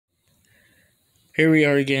Here we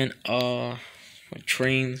are again. With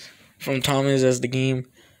trains from Thomas as the game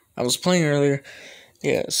I was playing earlier.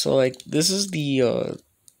 Yeah, so like this is the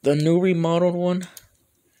new remodeled one.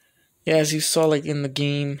 Yeah, as you saw like in the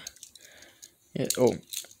game. Yeah,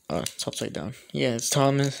 it's upside down. Yeah, it's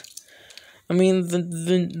Thomas. I mean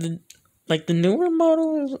the like the newer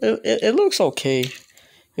model. It looks okay.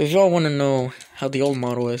 If y'all want to know how the old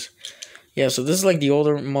model is, yeah. So this is like the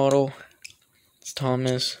older model. It's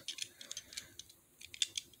Thomas.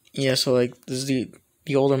 Yeah, so like this is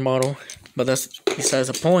the older model, but that's besides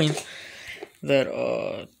the point.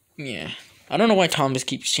 That yeah, I don't know why Thomas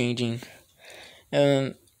keeps changing.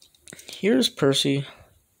 And here's Percy.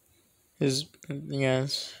 His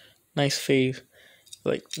nice face.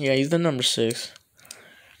 Like yeah, he's the number 6.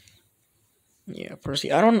 Yeah,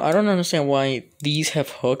 Percy. I don't understand why these have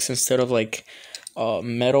hooks instead of like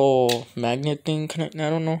metal magnet thing connect. I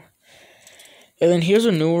don't know. And then here's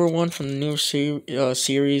a newer one from the newer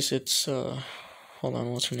series. It's hold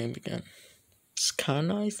on, what's her name again?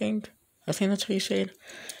 Skana, I think. I think that's how you say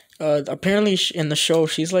it. Apparently in the show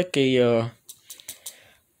she's like a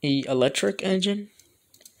electric engine,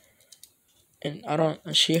 and I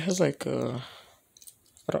don't. She has like I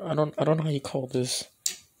don't know how you call this.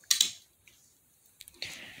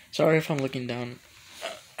 Sorry if I'm looking down.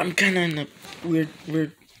 I'm kind of in a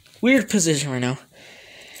weird position right now.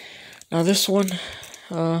 Now this one,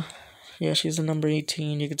 yeah, she's the number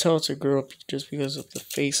 18. You can tell it's a girl just because of the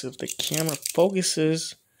face of the camera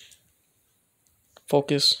focuses.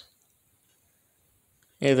 Focus.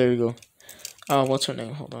 Yeah, there you go. What's her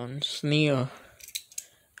name? Hold on. It's Nia.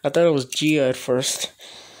 I thought it was Gia at first.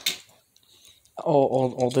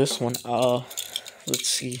 Oh, this one. Let's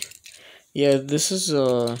see. Yeah, this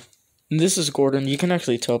is Gordon. You can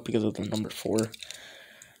actually tell because of the number 4.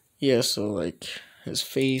 Yeah, so like his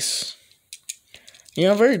face.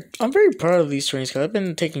 Yeah, I'm very proud of these trains because I've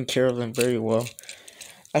been taking care of them very well.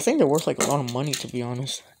 I think they're worth like a lot of money, to be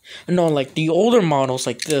honest. No, like the older models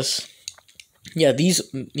like this. These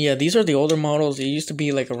are the older models. They used to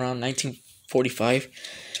be like around 1945.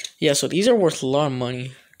 Yeah, so these are worth a lot of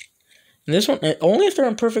money. And this one only if they're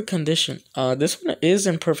in perfect condition. This one is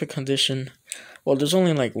in perfect condition. Well, there's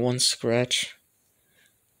only like one scratch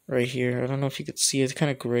right here. I don't know if you could see it. It's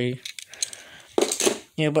kind of gray.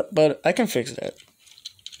 Yeah, but I can fix that.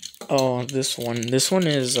 Oh, this one. This one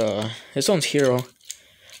is this one's Hero.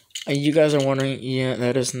 And you guys are wondering, yeah,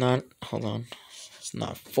 that is not. Hold on, it's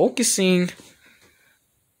not focusing.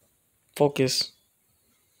 Focus.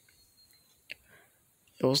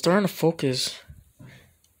 It was starting to focus.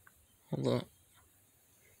 Hold on.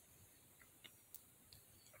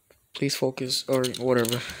 Please focus or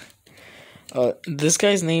whatever. This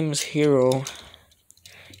guy's name is Hero.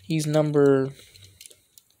 He's number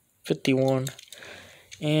 51.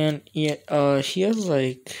 And yeah, he has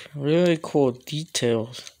like really cool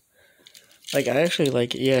details. Like I actually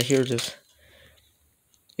like yeah, here it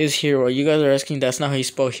is Hero. You guys are asking that's not how you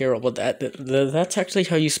spell hero, but that's actually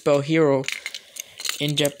how you spell hero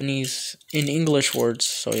in Japanese, in English words.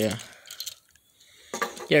 So yeah.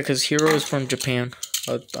 Yeah, because hero is from Japan.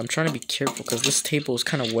 I'm trying to be careful because this table is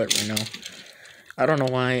kind of wet right now. I don't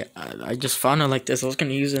know why. I just found it like this. I was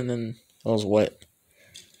gonna use it and then it was wet.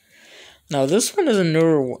 Now this one is a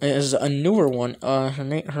newer one.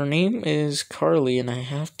 Her name is Carly, and I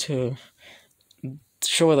have to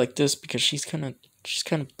show it like this because she's kind of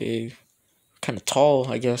big, kind of tall,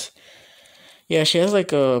 I guess. Yeah, she has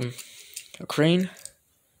like a crane.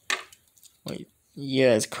 Wait,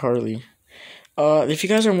 yeah, it's Carly. If you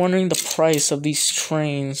guys are wondering the price of these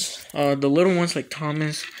trains, the little ones like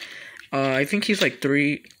Thomas, I think he's like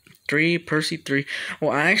three, Percy 3.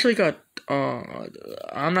 Well, I actually got,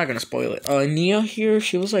 I'm not gonna spoil it. Nia here,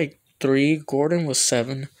 she was like 3, Gordon was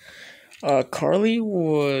 7, Carly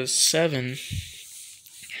was 7.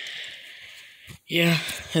 Yeah,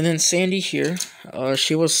 and then Sandy here,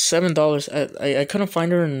 she was $7. I couldn't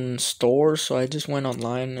find her in stores, so I just went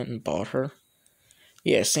online and bought her.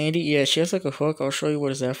 Yeah, Sandy. Yeah, she has like a hook. I'll show you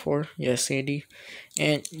what is that for. Yeah, Sandy,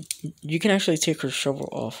 and you can actually take her shovel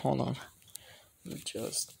off. Hold on, let me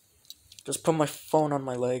just put my phone on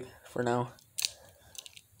my leg for now.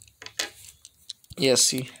 Yeah,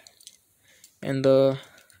 see, and yeah,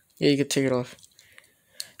 you can take it off.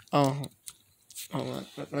 Oh, hold on.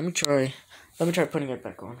 Let me try. Let me try putting it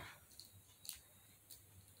back on.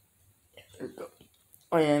 There we go.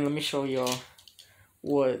 Oh yeah, and let me show y'all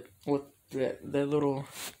what that little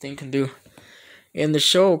thing can do. In the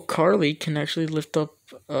show, Carly can actually lift up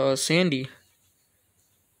Sandy.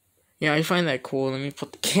 Yeah, I find that cool. Let me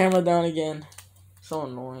put the camera down again. So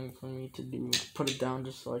annoying for me to do. Put it down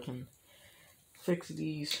just so I can fix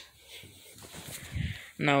these.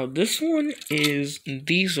 Now this one is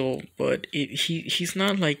Diesel, but he's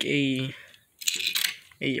not like a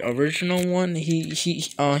original one.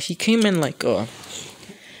 He came in like a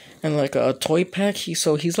toy pack.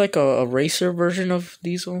 He's like a racer version of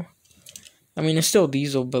Diesel. I mean, it's still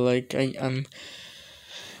Diesel, but like I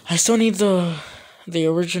still need the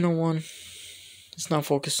original one. It's not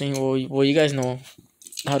focusing. Well, you guys know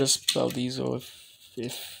how to spell Diesel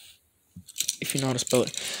if you know how to spell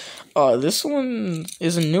it. This one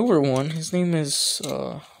is a newer one. His name is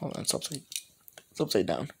hold on, it's upside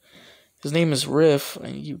down. His name is Riff,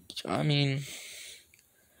 and I mean,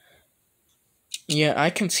 yeah,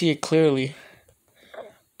 I can see it clearly,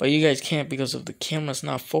 but you guys can't because of the camera's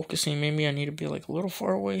not focusing. Maybe I need to be like a little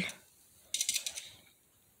far away.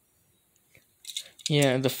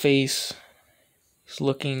 Yeah, the face is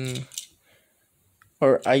looking,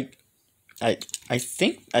 or I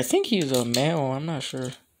think he's a male. I'm not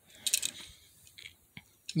sure.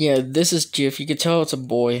 Yeah, this is Jif. You can tell it's a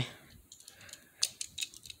boy.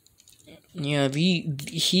 Yeah,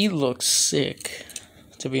 he looks sick,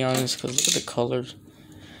 to be honest, because look at the colors.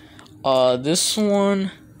 This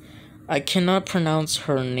one, I cannot pronounce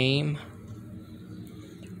her name.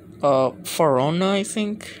 Farona, I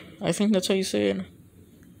think that's how you say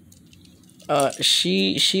it.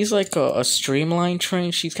 She's like a streamline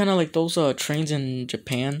train. She's kind of like those trains in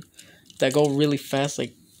Japan that go really fast,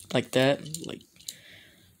 like that. Like,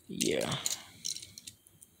 yeah.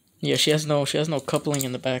 Yeah, she has no coupling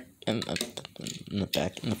in the back and in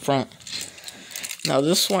the front. Now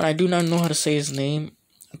this one, I do not know how to say his name.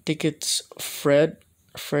 I think it's Freddy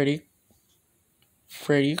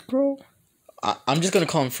Crow. I'm just gonna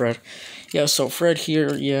call him Fred. Yeah, so Fred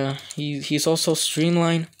here, yeah, he's also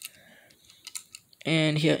streamlined,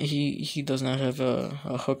 and he does not have a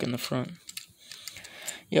hook in the front.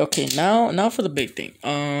 Yeah, okay. Now for the big thing.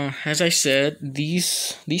 As I said,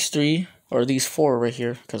 these three or these four right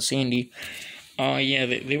here, cause Sandy, yeah,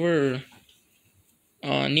 they were.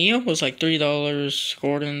 Nia was like $3.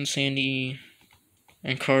 Gordon, Sandy,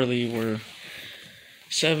 and Carly were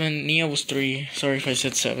 $7. Nia was $3. Sorry if I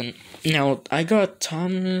said 7. Now I got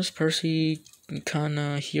Thomas, Percy,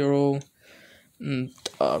 Kana, Hero, and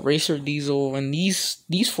Racer, Diesel, and these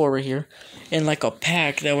four right here, in like a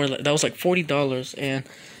pack that was like $40, and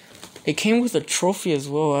it came with a trophy as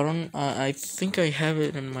well. I think I have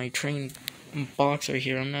it in my train box right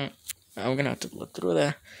here. I'm gonna have to look through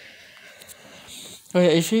that.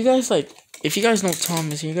 Okay, if you guys know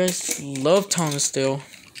Thomas, you guys love Thomas still.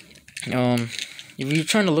 If you're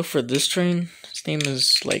trying to look for this train, his name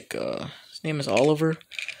is Oliver.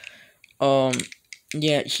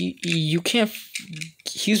 Yeah,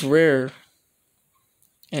 he's rare,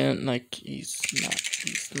 and like he's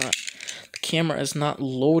not. The camera is not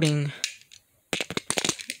loading.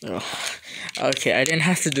 Oh, okay, I didn't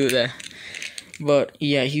have to do that, but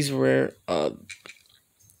yeah, he's rare.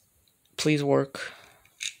 Please work.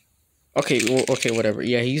 Okay, well, okay, whatever.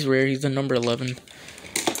 Yeah, he's rare. He's the number 11.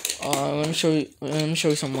 Let me show you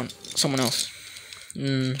someone else.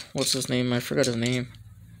 What's his name? I forgot his name.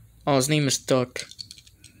 Oh, his name is Duck.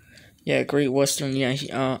 Yeah, Great Western. Yeah,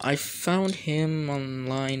 I found him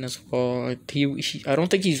online as well. I don't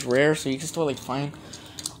think he's rare, so you can still like find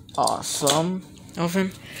some of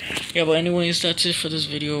him. Yeah, but anyways, that's it for this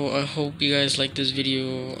video. I hope you guys like this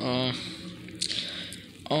video.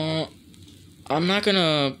 I'm not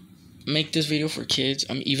gonna make this video for kids.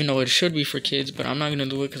 Even though it should be for kids, but I'm not gonna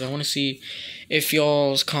do it because I want to see if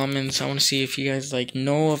y'all's comments. I want to see if you guys like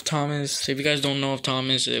know of Thomas. If you guys don't know of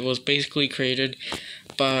Thomas, it was basically created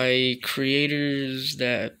by creators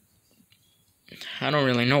that I don't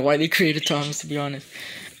really know why they created Thomas, to be honest.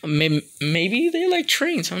 Maybe they like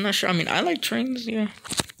trains. I'm not sure. I mean, I like trains. Yeah.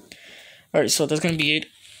 All right, so that's gonna be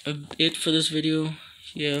it for this video.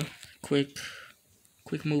 Yeah, quick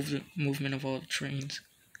movement of all the trains.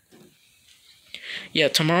 Yeah,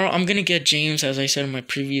 tomorrow I'm gonna get James, as I said in my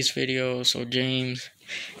previous video. So James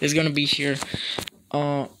is gonna be here.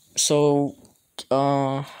 Like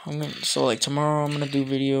tomorrow I'm gonna do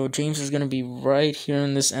video. James is gonna be right here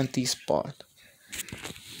in this empty spot.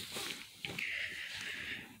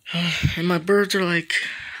 And my birds are like,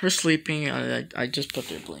 they're sleeping. I just put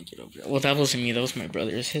their blanket over there. Well, that wasn't me. That was my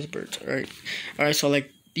brother. It's his birds. Alright. So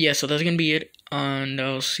like, yeah. So that's gonna be it. And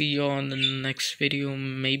I'll see y'all in the next video,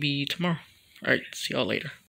 maybe tomorrow. Alright, see y'all later.